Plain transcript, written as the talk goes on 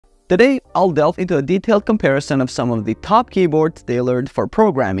Today, I'll delve into a detailed comparison of some of the top keyboards tailored for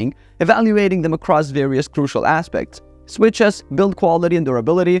programming, evaluating them across various crucial aspects: switches, build quality and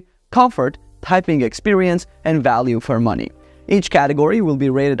durability, comfort, typing experience, and value for money. Each category will be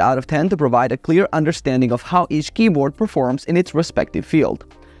rated out of 10 to provide a clear understanding of how each keyboard performs in its respective field.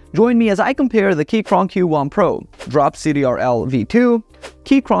 Join me as I compare the Keychron Q1 Pro, drop CTRL V2,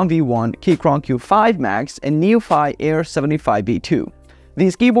 Keychron V1, Keychron Q5 Max, and Nuphy Air75 V2.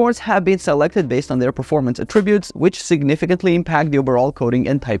 These keyboards have been selected based on their performance attributes, which significantly impact the overall coding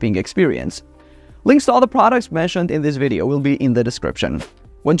and typing experience. Links to all the products mentioned in this video will be in the description.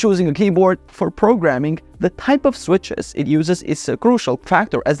 When choosing a keyboard for programming, the type of switches it uses is a crucial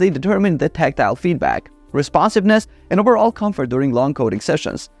factor as they determine the tactile feedback, responsiveness, and overall comfort during long coding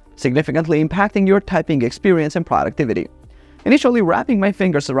sessions, significantly impacting your typing experience and productivity. Initially wrapping my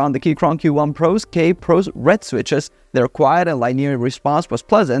fingers around the Keychron Q1 Pro's K-Pro's red switches, their quiet and linear response was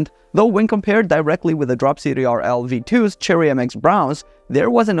pleasant, though when compared directly with the drop CTRL V2's Cherry MX browns,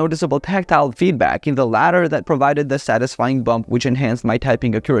 there was a noticeable tactile feedback in the latter that provided the satisfying bump which enhanced my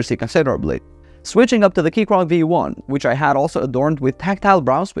typing accuracy considerably. Switching up to the Keychron V1, which I had also adorned with tactile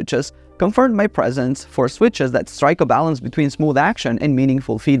brow switches, confirmed my presence for switches that strike a balance between smooth action and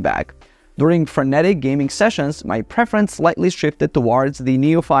meaningful feedback. During frenetic gaming sessions, my preference slightly shifted towards the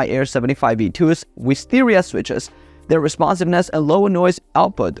Nuphy Air75 V2's wisteria switches. Their responsiveness and low noise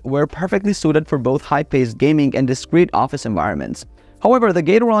output were perfectly suited for both high-paced gaming and discrete office environments. However, the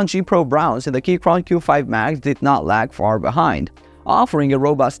Gateron G Pro browns in the Keychron Q5 Max did not lag far behind, offering a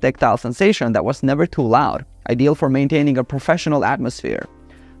robust tactile sensation that was never too loud, ideal for maintaining a professional atmosphere.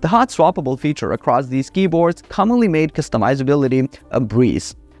 The hot swappable feature across these keyboards commonly made customizability a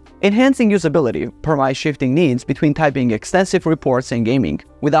breeze, enhancing usability per my shifting needs between typing extensive reports and gaming,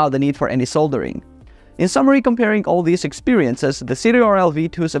 without the need for any soldering. In summary, comparing all these experiences, the CTRL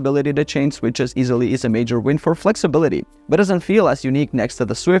V2's ability to change switches easily is a major win for flexibility, but doesn't feel as unique next to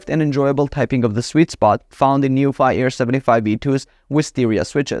the swift and enjoyable typing of the sweet spot found in Nuphy Air75 V2's wisteria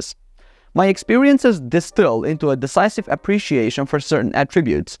switches. My experiences distill into a decisive appreciation for certain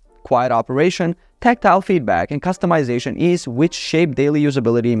attributes: quiet operation, tactile feedback, and customization ease, which shape daily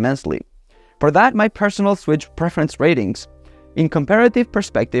usability immensely. For that, my personal switch preference ratings in comparative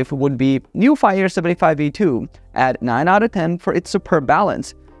perspective would be Nuphy Air75 V2 at 9 out of 10 for its superb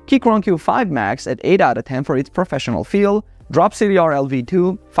balance, Keychron Q5 Max at 8 out of 10 for its professional feel, drop CTRL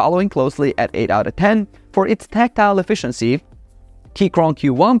V2 following closely at 8 out of 10 for its tactile efficiency, Keychron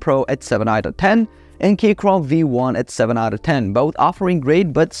Q1 Pro at 7 out of 10, and Keychron V1 at 7 out of 10, both offering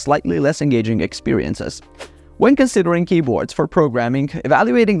great but slightly less engaging experiences. When considering keyboards for programming,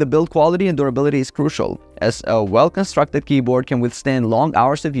 evaluating the build quality and durability is crucial, as a well-constructed keyboard can withstand long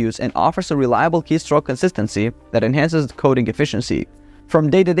hours of use and offers a reliable keystroke consistency that enhances coding efficiency.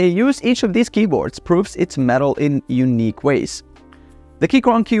 From day-to-day use, each of these keyboards proves its mettle in unique ways. The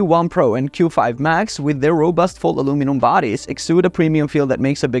Keychron Q1 Pro and Q5 Max, with their robust full aluminum bodies, exude a premium feel that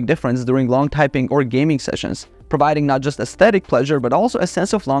makes a big difference during long typing or gaming sessions, providing not just aesthetic pleasure but also a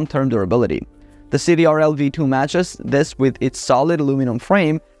sense of long-term durability. The CTRL V2 matches this with its solid aluminum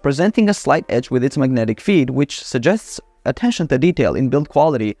frame, presenting a slight edge with its magnetic feed, which suggests attention to detail in build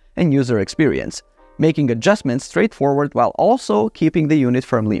quality and user experience, making adjustments straightforward while also keeping the unit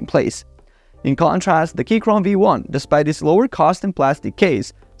firmly in place. In contrast, the Keychron V1, despite its lower cost and plastic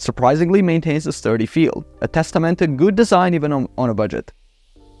case, surprisingly maintains a sturdy feel, a testament to good design even on a budget.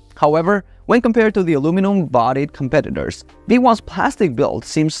 However, when compared to the aluminum-bodied competitors, V1's plastic build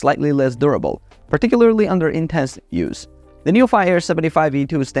seems slightly less durable, particularly under intense use. The Nuphy Air75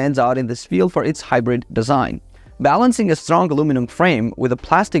 V2 stands out in this field for its hybrid design, balancing a strong aluminum frame with a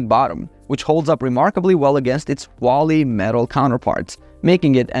plastic bottom, which holds up remarkably well against its wally metal counterparts,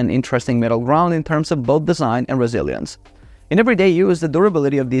 making it an interesting middle ground in terms of both design and resilience. In everyday use, the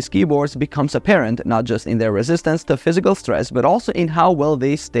durability of these keyboards becomes apparent not just in their resistance to physical stress, but also in how well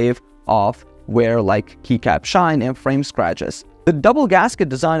they stave off wear like keycap shine and frame scratches. The double gasket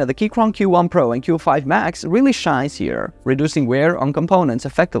design of the Keychron Q1 Pro and Q5 Max really shines here, reducing wear on components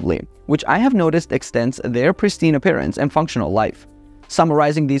effectively, which I have noticed extends their pristine appearance and functional life.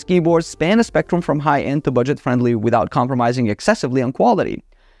 Summarizing, these keyboards span a spectrum from high-end to budget-friendly without compromising excessively on quality.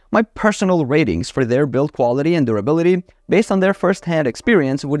 My personal ratings for their build quality and durability, based on their first-hand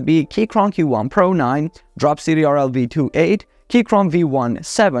experience, would be Keychron Q1 Pro 9, drop CTRL V2 8, Keychron V1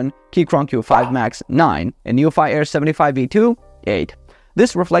 7, Keychron Q5 Max 9, and Nuphy Air75 V2 8.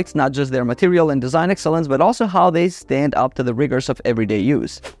 This reflects not just their material and design excellence, but also how they stand up to the rigors of everyday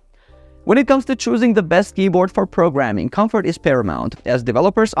use. When it comes to choosing the best keyboard for programming, comfort is paramount, as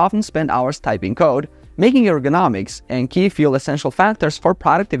developers often spend hours typing code, making ergonomics and key feel essential factors for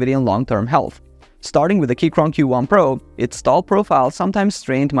productivity and long-term health. Starting with the Keychron Q1 Pro, its tall profile sometimes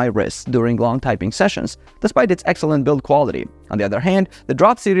strained my wrists during long typing sessions, despite its excellent build quality. On the other hand, the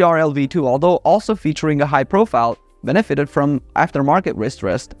Drop CTRL V2, although also featuring a high profile, benefited from aftermarket wrist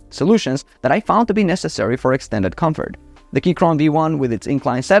rest solutions that I found to be necessary for extended comfort. The Keychron V1, with its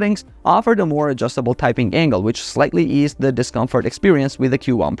incline settings, offered a more adjustable typing angle, which slightly eased the discomfort experience with the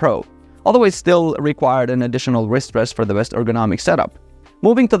Q1 Pro, although it still required an additional wrist rest for the best ergonomic setup.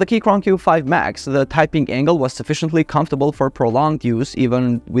 Moving to the Keychron Q5 Max, the typing angle was sufficiently comfortable for prolonged use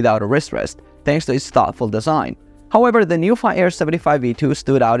even without a wrist rest, thanks to its thoughtful design. However, the Nuphy Air75 V2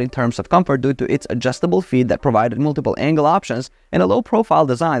 stood out in terms of comfort due to its adjustable feet that provided multiple angle options and a low-profile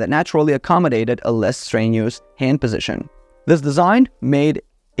design that naturally accommodated a less strenuous hand position. This design made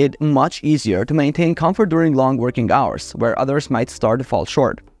it much easier to maintain comfort during long working hours, where others might start to fall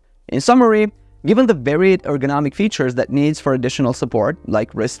short. In summary, given the varied ergonomic features that needs for additional support,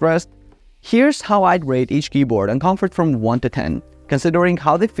 like wrist rest, here's how I'd rate each keyboard on comfort from 1 to 10, considering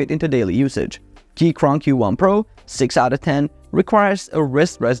how they fit into daily usage. Keychron Q1 Pro, 6 out of 10, requires a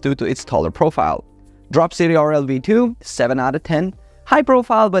wrist rest due to its taller profile. Drop CTRL V2, 7 out of 10, high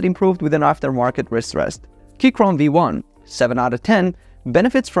profile but improved with an aftermarket wrist rest. Keychron V1, 7 out of 10,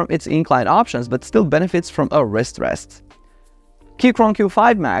 benefits from its incline options but still benefits from a wrist rest. Keychron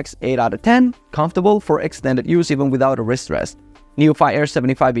Q5 Max, 8 out of 10, comfortable for extended use even without a wrist rest. Nuphy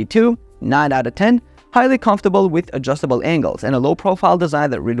Air75 V2, 9 out of 10, highly comfortable with adjustable angles and a low-profile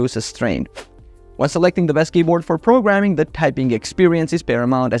design that reduces strain. When selecting the best keyboard for programming, the typing experience is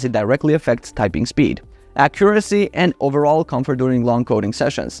paramount as it directly affects typing speed, accuracy, and overall comfort during long coding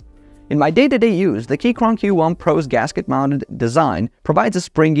sessions. In my day-to-day use, the Keychron Q1 Pro's gasket-mounted design provides a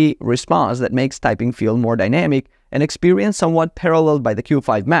springy response that makes typing feel more dynamic, an experience somewhat paralleled by the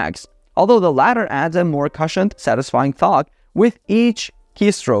Q5 Max, although the latter adds a more cushioned, satisfying thought with each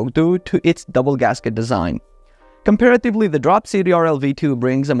keystroke due to its double gasket design. Comparatively, the Drop CTRL V2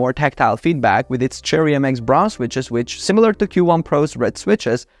 brings a more tactile feedback with its Cherry MX brown switches, which, similar to Q1 Pro's red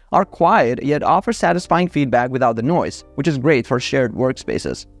switches, are quiet yet offer satisfying feedback without the noise, which is great for shared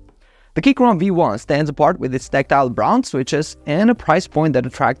workspaces. The Keychron V1 stands apart with its tactile brown switches and a price point that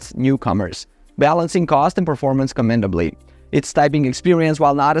attracts newcomers, balancing cost and performance commendably. Its typing experience,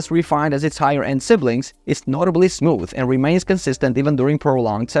 while not as refined as its higher-end siblings, is notably smooth and remains consistent even during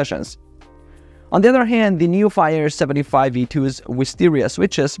prolonged sessions. On the other hand, the Nuphy Air75 V2's wisteria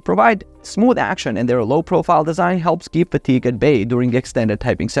switches provide smooth action, and their low-profile design helps keep fatigue at bay during extended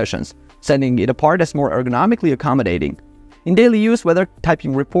typing sessions, setting it apart as more ergonomically accommodating. In daily use, whether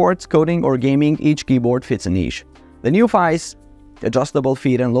typing reports, coding, or gaming, each keyboard fits a niche. The Nuphy's adjustable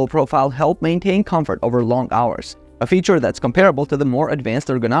feet and low profile help maintain comfort over long hours, a feature that's comparable to the more advanced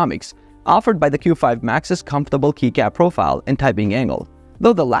ergonomics offered by the Q5 Max's comfortable keycap profile and typing angle,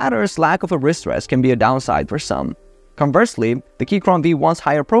 though the latter's lack of a wrist rest can be a downside for some. Conversely, the Keychron V1's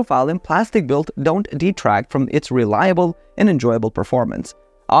higher profile and plastic build don't detract from its reliable and enjoyable performance,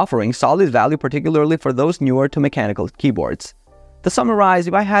 offering solid value particularly for those newer to mechanical keyboards. To summarize,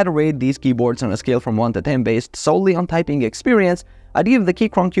 if I had to rate these keyboards on a scale from 1 to 10 based solely on typing experience, I'd give the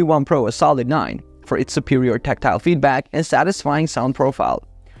Keychron Q1 Pro a solid 9 for its superior tactile feedback and satisfying sound profile.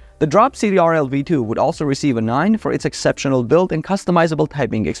 The Drop CTRL V2 would also receive a 9 for its exceptional build and customizable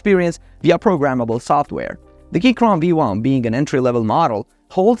typing experience via programmable software. The Keychron V1, being an entry-level model,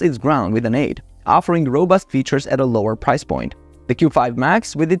 holds its ground with an 8, offering robust features at a lower price point. The Q5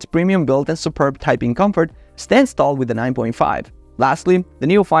 Max, with its premium build and superb typing comfort, stands tall with a 9.5. Lastly, the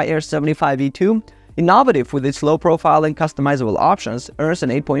Nuphy Air75 V2, innovative with its low profile and customizable options, earns an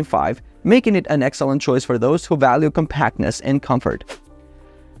 8.5, making it an excellent choice for those who value compactness and comfort.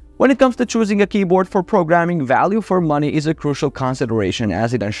 When it comes to choosing a keyboard for programming, value for money is a crucial consideration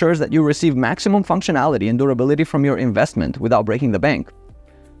as it ensures that you receive maximum functionality and durability from your investment without breaking the bank.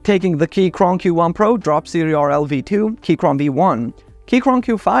 Taking the Keychron Q1 Pro, Drop CTRL V2, Keychron V1, Keychron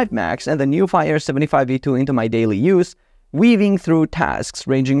Q5 Max, and the Nuphy Air75 V2 into my daily use, weaving through tasks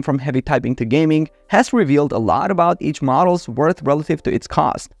ranging from heavy typing to gaming, has revealed a lot about each model's worth relative to its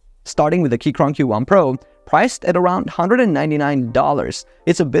cost. Starting with the Keychron Q1 Pro, priced at around $199,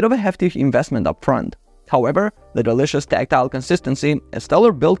 it's a bit of a hefty investment up front. However, the delicious tactile consistency and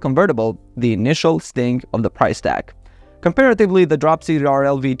stellar build convertible, the initial sting of the price tag. Comparatively, the Drop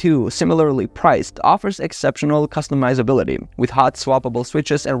CTRL V2, similarly priced, offers exceptional customizability with hot swappable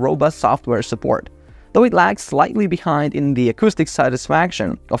switches and robust software support, though it lags slightly behind in the acoustic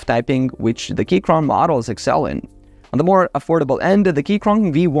satisfaction of typing, which the Keychron models excel in. On the more affordable end, the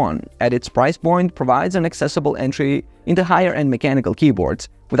Keychron V1, at its price point, provides an accessible entry into higher-end mechanical keyboards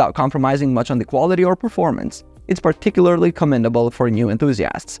without compromising much on the quality or performance. It's particularly commendable for new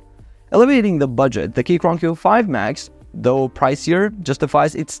enthusiasts. Elevating the budget, the Keychron Q5 Max, though pricier,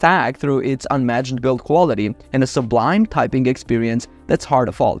 justifies its tag through its unmatched build quality and a sublime typing experience that's hard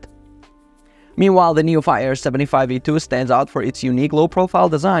to fault. Meanwhile, the Nuphy Air75 V2 stands out for its unique low-profile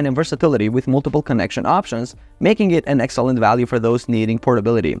design and versatility with multiple connection options, making it an excellent value for those needing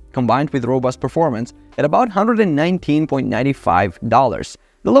portability, combined with robust performance at about $119.95,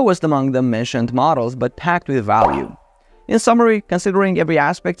 the lowest among the mentioned models but packed with value. In summary, considering every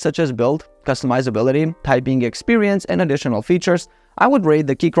aspect such as build, customizability, typing experience, and additional features, I would rate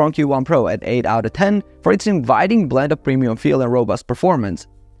the Keychron Q1 Pro at 8 out of 10 for its inviting blend of premium feel and robust performance.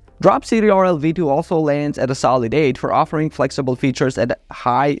 Drop CTRL V2 also lands at a solid 8 for offering flexible features at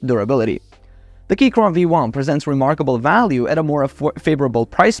high durability. The Keychron V1 presents remarkable value at a more favorable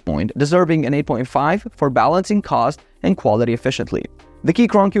price point, deserving an 8.5 for balancing cost and quality efficiently. The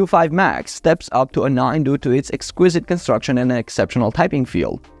Keychron Q5 Max steps up to a 9 due to its exquisite construction and an exceptional typing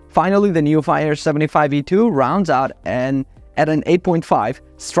feel. Finally, the Nuphy Air75 V2 rounds out at an 8.5,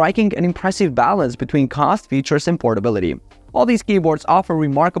 striking an impressive balance between cost, features, and portability. All these keyboards offer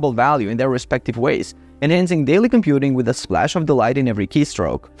remarkable value in their respective ways, enhancing daily computing with a splash of delight in every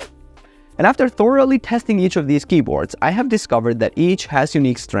keystroke. And after thoroughly testing each of these keyboards, I have discovered that each has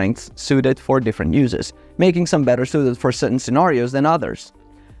unique strengths suited for different uses, making some better suited for certain scenarios than others.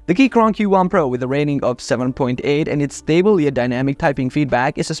 The Keychron Q1 Pro with a rating of 7.8 and its stable yet dynamic typing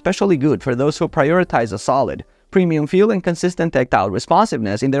feedback is especially good for those who prioritize a solid, premium feel and consistent tactile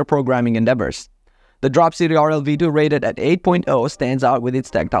responsiveness in their programming endeavors. The Drop CTRL V2 rated at 8.0 stands out with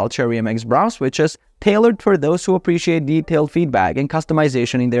its tactile Cherry MX brow switches tailored for those who appreciate detailed feedback and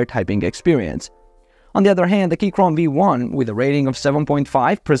customization in their typing experience. On the other hand, the Keychron V1 with a rating of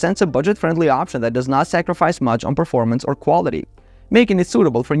 7.5 presents a budget-friendly option that does not sacrifice much on performance or quality, making it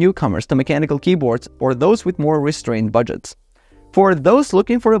suitable for newcomers to mechanical keyboards or those with more restrained budgets. For those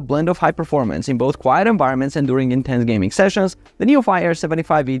looking for a blend of high performance in both quiet environments and during intense gaming sessions, the Nuphy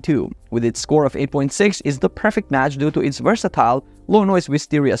Air75 V2, with its score of 8.6, is the perfect match due to its versatile, low-noise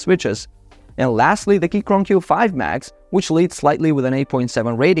Wisteria switches. And lastly, the Keychron Q5 Max, which leads slightly with an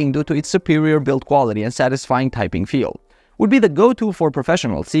 8.7 rating due to its superior build quality and satisfying typing feel, would be the go-to for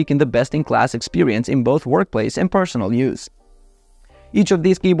professionals seeking the best-in-class experience in both workplace and personal use. Each of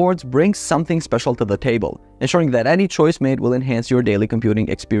these keyboards brings something special to the table, ensuring that any choice made will enhance your daily computing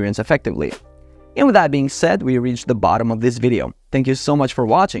experience effectively. And with that being said, we reached the bottom of this video. Thank you so much for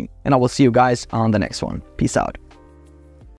watching, and I will see you guys on the next one. Peace out.